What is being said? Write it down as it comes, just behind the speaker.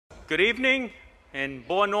Good evening and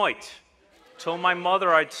boa noite. Told my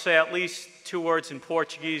mother I'd say at least 2 words in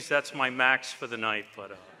Portuguese. That's my max for the night.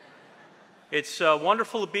 But it's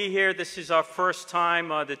wonderful to be here. This is our first time,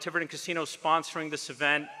 the Tiverton Casino sponsoring this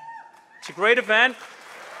event. It's a great event.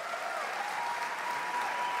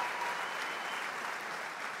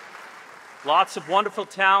 Lots of wonderful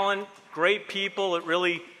talent, great people. It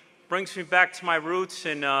really brings me back to my roots,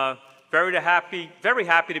 and very happy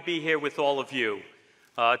to be here with all of you.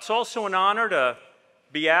 It's also an honor to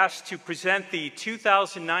be asked to present the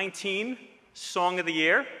 2019 Song of the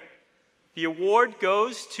Year. The award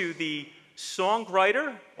goes to the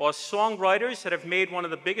songwriter or songwriters that have made one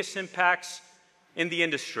of the biggest impacts in the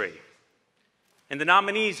industry. And the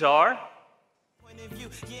nominees are...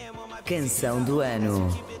 Canção do Ano.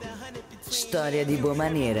 História de Boa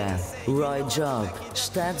Maneira. Roy Job,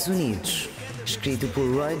 Estados Unidos. Escrito por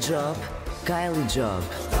Roy Job, Kylie Job.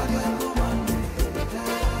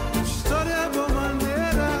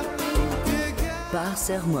 Par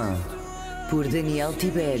Serment, por Daniel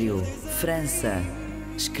Tibério, França.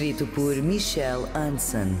 Escrito por Michel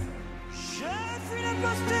Hansen.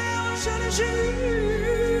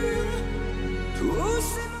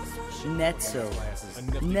 Netso,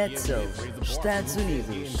 Estados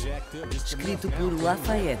Unidos. Escrito por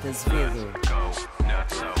Lafayette Azevedo.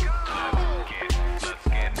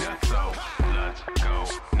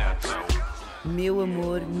 Meu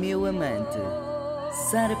Amor, Meu Amante.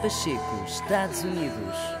 Sara Pacheco, Estados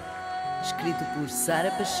Unidos. Escrito por Sara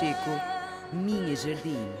Pacheco, Minha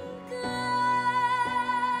Jardim.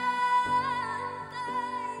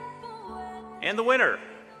 And the winner,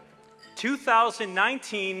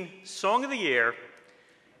 2019 Song of the Year,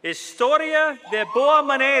 História de Boa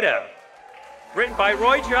Maneira, written by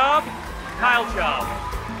Roy Job, Kyle Job.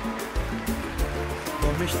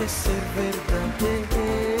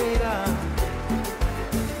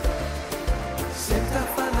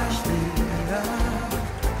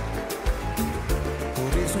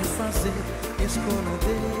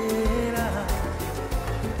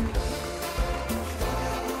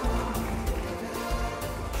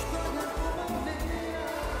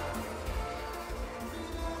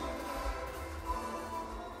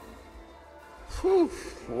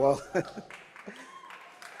 Well,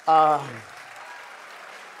 I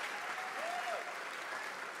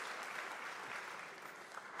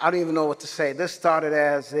don't even know what to say. This started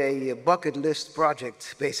as a bucket list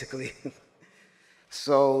project, basically.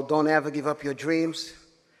 So don't ever give up your dreams.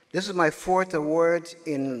 This is my 4th award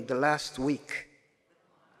in the last week.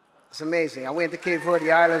 It's amazing. I went to Cape Verde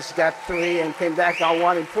Islands, got 3, and came back, got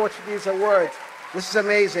 1 in Portuguese award. This is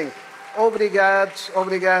amazing. Obrigado,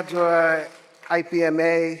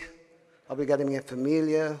 IPMA. Obrigado à minha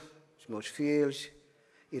família, os meus filhos,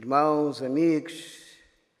 irmãos, amigos.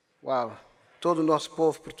 Uau. Todo o nosso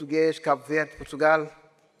povo português, Cabo Verde, Portugal.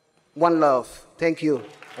 One love. Thank you.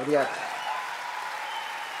 Obrigado.